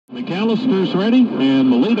McAllister's ready,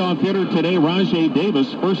 and the leadoff hitter today, Rajay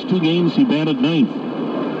Davis. First 2 games he batted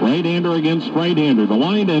 9th. Right-hander against right-hander. The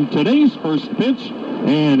line and today's first pitch,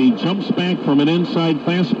 and he jumps back from an inside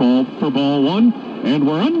fastball for ball 1. And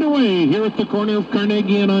we're underway here at the corner of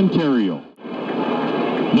Carnegie and Ontario.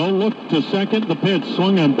 No look to second. The pitch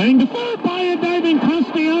swung and banged to third by a diving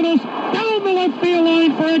Castellanos down the left field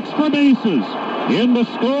line for extra bases. In the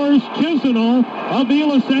scores, Chisenhall.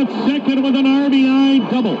 Aviles at second with an RBI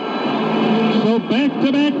double. So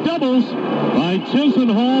back-to-back doubles by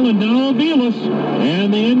Chisenhall and now Aviles.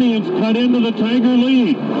 And the Indians cut into the Tiger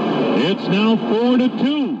lead. It's now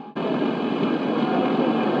 4-2.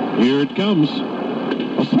 Here it comes.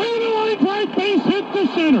 A swing and a line drive, base hit to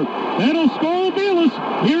center. That'll score Aviles.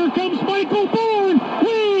 Here comes Michael Bourne.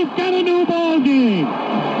 We've got a new ball game.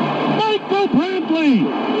 Michael Brantley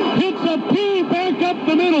hits a P back up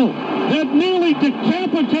the middle that nearly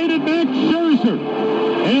decapitated Max Scherzer.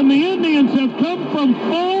 And the Indians have come from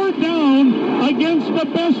 4 down against the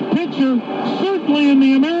best pitcher, certainly in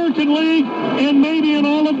the American League and maybe in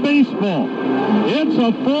all of baseball. It's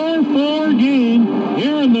a 4-4 game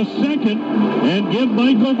here in the second, and give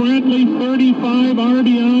Michael Brantley 35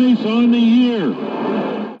 RBIs on the year.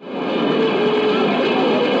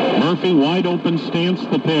 Murphy wide open stance,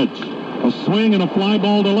 the pitch. A swing and a fly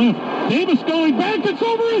ball to left. Davis going back. It's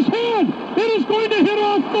over his head. It is going to hit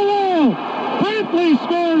off the wall. Brantley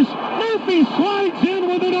scores. Murphy slides in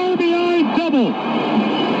with an RBI double.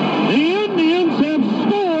 The Indians have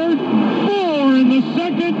scored 4 in the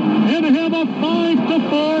second and have a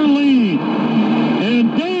 5-4 lead.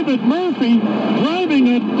 And David Murphy, driving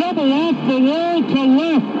a double off the wall to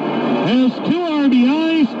left, has 2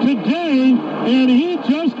 RBIs today, and he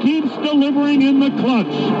just keeps delivering in the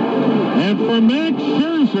clutch. And for Max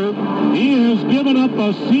Scherzer, he has given up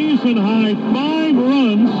a season-high 5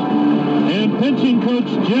 runs, and pitching coach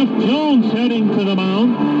Jeff Jones heading to the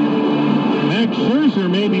mound. Max Scherzer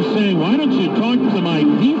may be saying, why don't you talk to my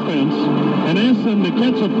defense and ask them to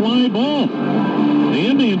catch a fly ball? The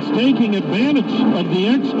Indians taking advantage of the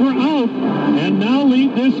extra out and now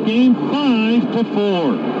lead this game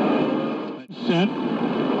 5-4. Set.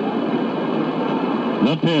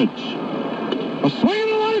 The pitch. A swing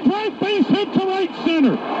and a line drive, base hit to right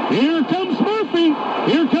center. Here comes Murphy.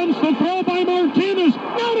 Here comes the throw by Martinez.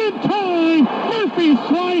 Not in time. Murphy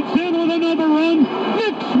slides in with another run.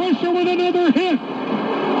 Nick Swisher with another hit.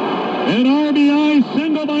 An RBI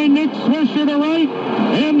single by Nick Swisher to right.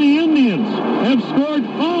 And the Indians have scored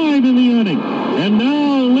 5 in the inning. And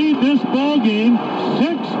now lead this ball game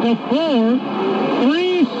 6-4.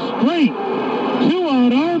 3 straight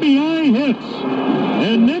 2-out RBI hits.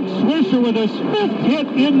 And Nick Swisher with his 5th hit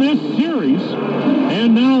in this series.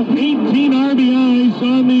 And now 18 RBIs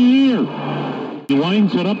on the year. He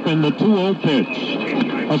winds it up in the 2-0 pitch.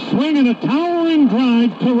 A swing and a towering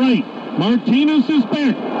drive to right. Martinez is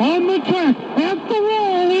back on the track at the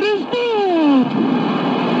wall. It is good.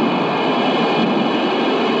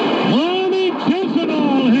 Lonnie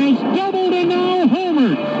Chisenhall has doubled and now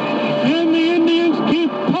homered. And the Indians keep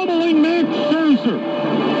pummeling Max Scherzer.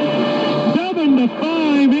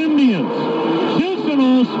 7-5 Indians.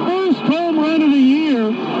 Chisenhall's first home run of the year.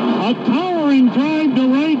 A towering drive to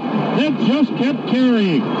right that just kept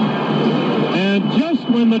carrying. And just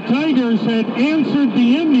when the Tigers had answered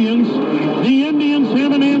the Indians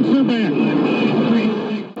have an answer back.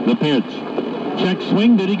 The pitch. Check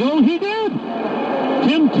swing. Did he go? He did.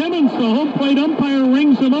 Tim Timmons, the home plate umpire,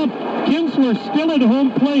 rings him up. Kinsler still at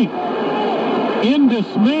home plate in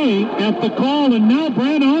dismay at the call, and now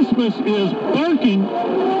Brad Ausmus is barking,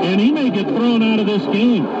 and he may get thrown out of this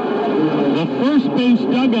game. The first base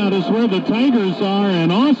dugout is where the Tigers are,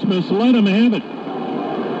 and Ausmus let him have it.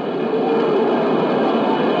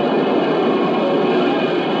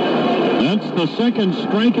 That's the second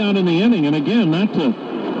strikeout in the inning, and again, not to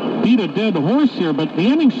beat a dead horse here, but the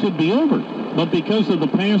inning should be over. But because of the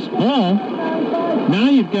passed ball, now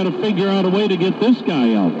you've got to figure out a way to get this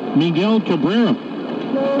guy out. Miguel Cabrera,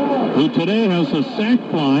 who today has a sac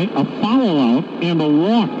fly, a foul out, and a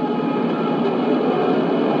walk.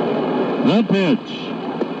 The pitch.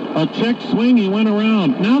 A check swing, he went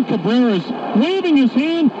around. Now Cabrera's waving his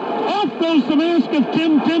hand. Off goes the mask of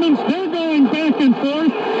Tim Timmons. They're going back and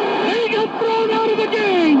forth. They get thrown out of the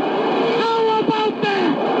game. How about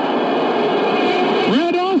that?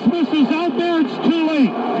 Brad Ausmus is out there. It's too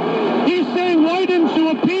late. He's saying, why didn't you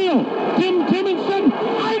appeal? Tim Timmons said,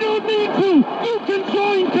 I don't need to. You can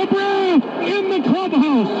join Cabrera in the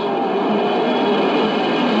clubhouse.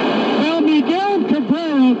 Well, Miguel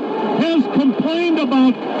Cabrera has complained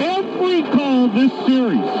about every call this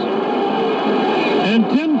series. And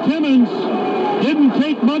Tim Timmons didn't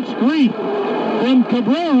take much much grief from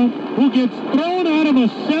Cabrera, who gets thrown out of a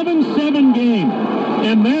 7-7 game.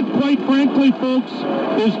 And that, quite frankly, folks,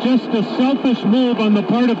 is just a selfish move on the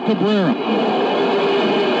part of Cabrera.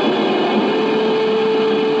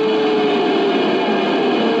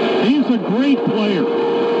 He's a great player.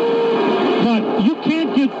 But you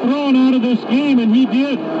can't get thrown out of this game, and he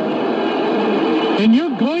did. And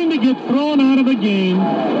you're going to get thrown out of the game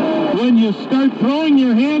when you start throwing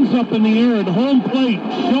your hands up in the air at home plate,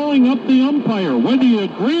 showing up the umpire. Whether you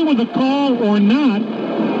agree with the call or not,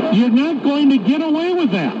 you're not going to get away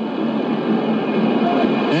with that.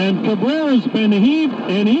 And Cabrera's been heaved,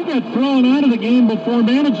 and he got thrown out of the game before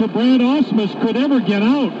manager Brad Ausmus could ever get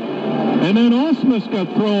out. And then Ausmus got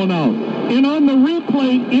thrown out. And on the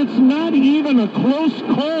replay, it's not even a close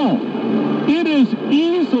call. It is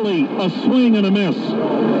easily a swing and a miss.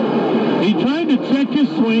 He tried to check his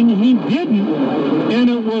swing. He didn't. And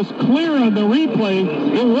it was clear on the replay.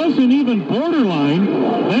 It wasn't even borderline.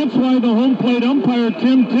 That's why the home plate umpire,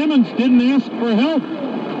 Tim Timmons, didn't ask for help.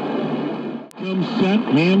 Comes set,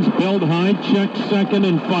 hands belt high, checks second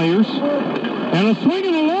and fires. And a swing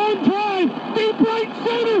and a long drive. Deep right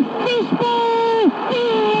center. This ball.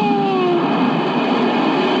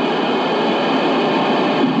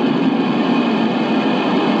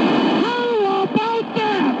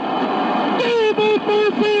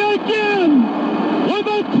 Murphy again with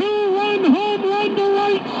a 2-run home run to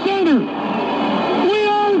right center. We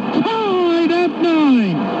are tied at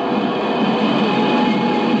 9.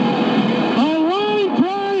 A line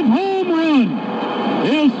drive home run,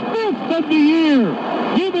 his 5th of the year,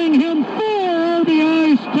 giving him 4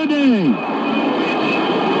 RBIs today.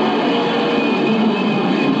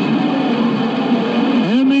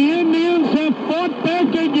 And the Indians have fought back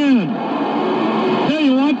again. Tell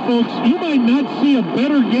you what, folks, you might not see a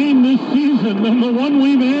better game this season than the one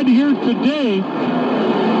we've had here today.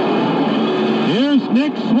 Here's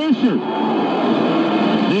Nick Swisher.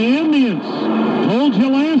 The Indians, told you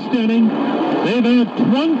last inning, they've had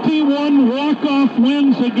 21 walk-off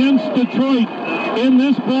wins against Detroit in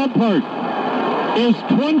this ballpark. Is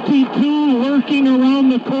 22 lurking around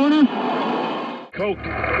the corner? Koch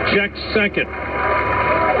checks second.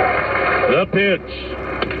 The pitch.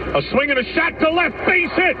 A swing and a shot to left,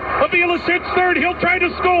 base hit. Aviles hits third, he'll try to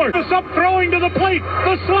score. This up throwing to the plate,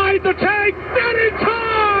 the slide, the tag, and it's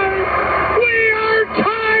tied! We are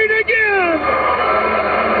tied again!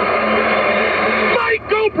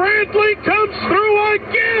 Michael Brantley comes through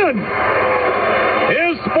again!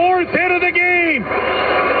 His 4th hit of the game!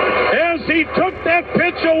 As he took that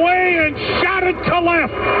pitch away and shot it to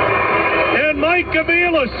left. And Mike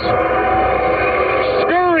Aviles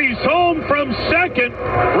scurries home from second.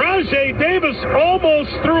 Rajay Davis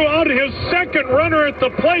almost threw out his second runner at the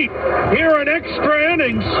plate here in extra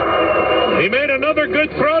innings. He made another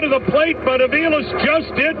good throw to the plate, but Aviles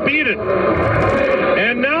just did beat it.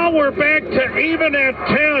 And now we're back to even at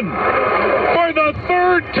 10. For the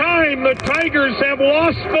 3rd time, the Tigers have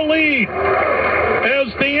lost the lead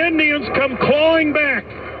as the Indians come clawing back.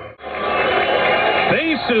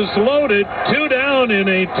 Bases loaded, 2 down in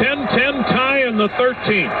a 10-10 tie in the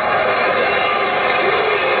 13th.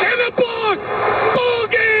 And a balk! Ball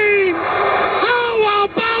game! How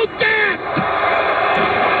about that?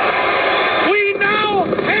 We now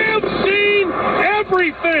have seen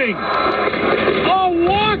everything. A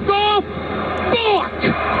walk-off balk!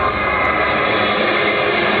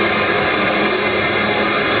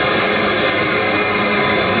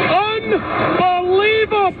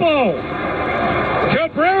 Unbelievable!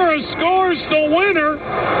 Cabrera scores the winner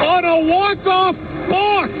on a walk-off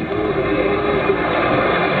balk.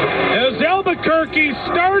 As Albuquerque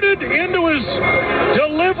started into his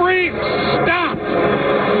delivery, stopped.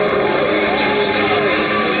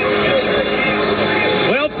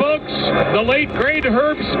 Well, folks, the late great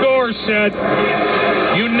Herb Score said,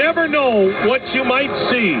 you never know what you might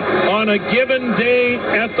see on a given day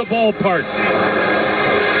at the ballpark.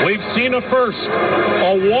 We've seen a first,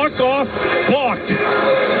 a walk-off balk,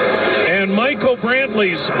 and Michael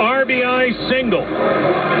Brantley's RBI single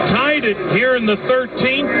tied it here in the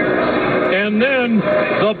 13th, and then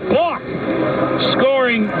the balk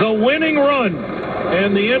scoring the winning run,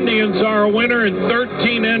 and the Indians are a winner in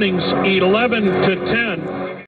 13 innings, 11-10.